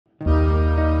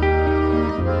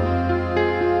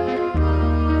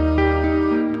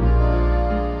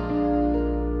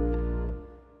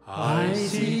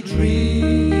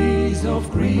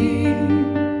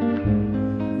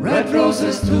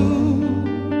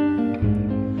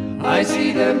I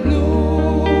see them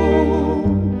bloom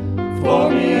for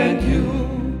me and you,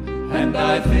 and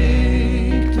I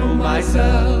think to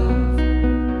myself,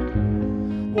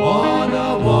 what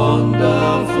a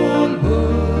wonderful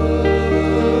world.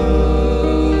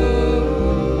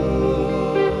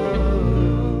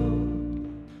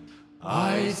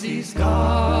 I see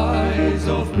skies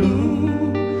of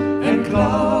blue and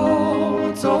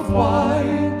clouds of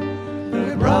white,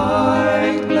 the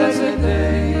bright blessed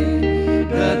day,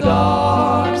 the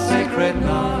dark sacred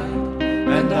night,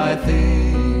 and I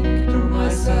think to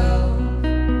myself,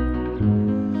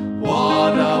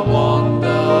 what a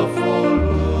wonderful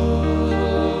world.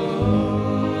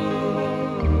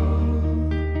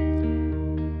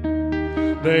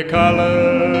 The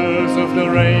colors of the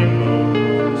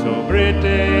rainbow, so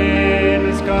pretty in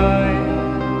the sky,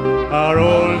 are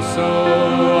also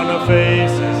on the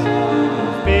faces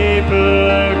of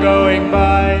people going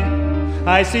by.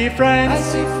 I see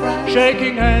friends,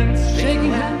 shaking hands,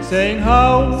 saying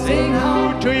how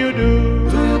do you do?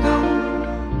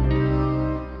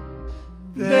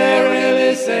 They're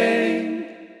really saying,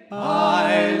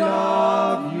 I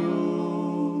love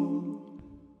you.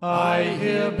 I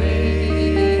hear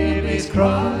babies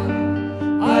cry,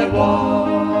 I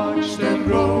watch them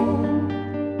grow.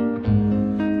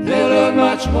 They learn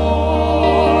much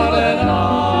more than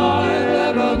I'll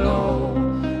ever know,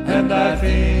 and I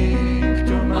think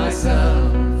to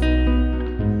myself,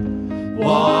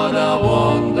 what a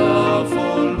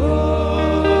wonderful world.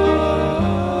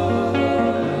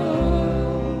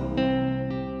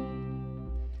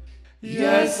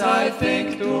 Yes, I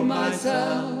think to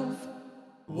myself,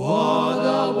 what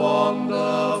a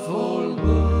wonderful world.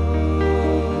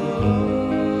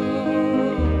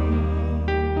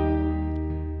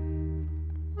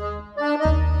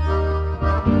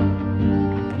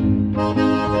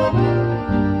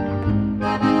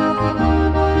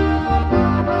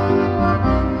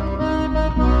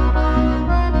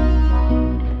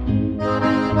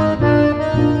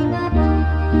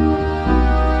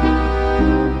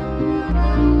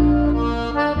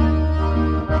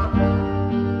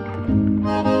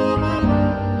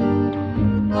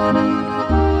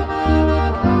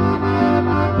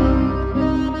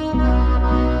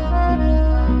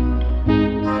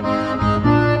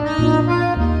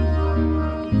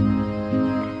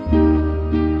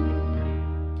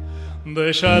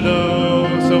 The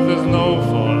shadows of the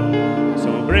snowfall, so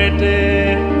pretty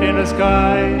in the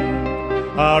sky,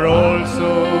 are also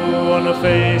on the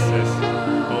faces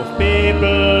of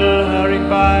people hurrying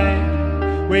by.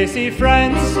 We see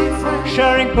friends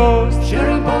sharing posts,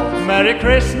 Merry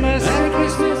Christmas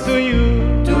to you.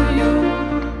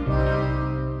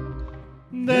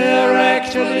 They're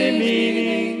actually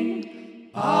meaning,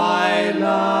 I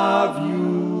love you.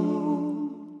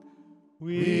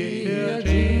 We hear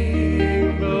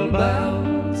jingle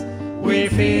bells, we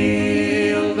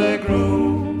feel the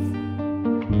groove.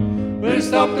 We'll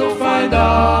stop to find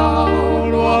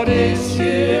out what this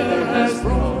year has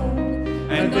brought,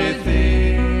 and we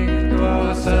think to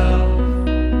ourselves,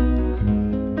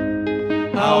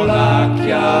 how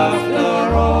lucky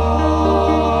after all.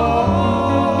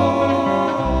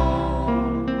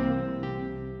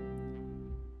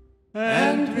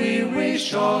 And we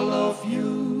wish all of you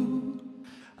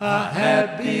a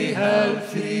happy,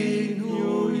 healthy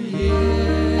New Year.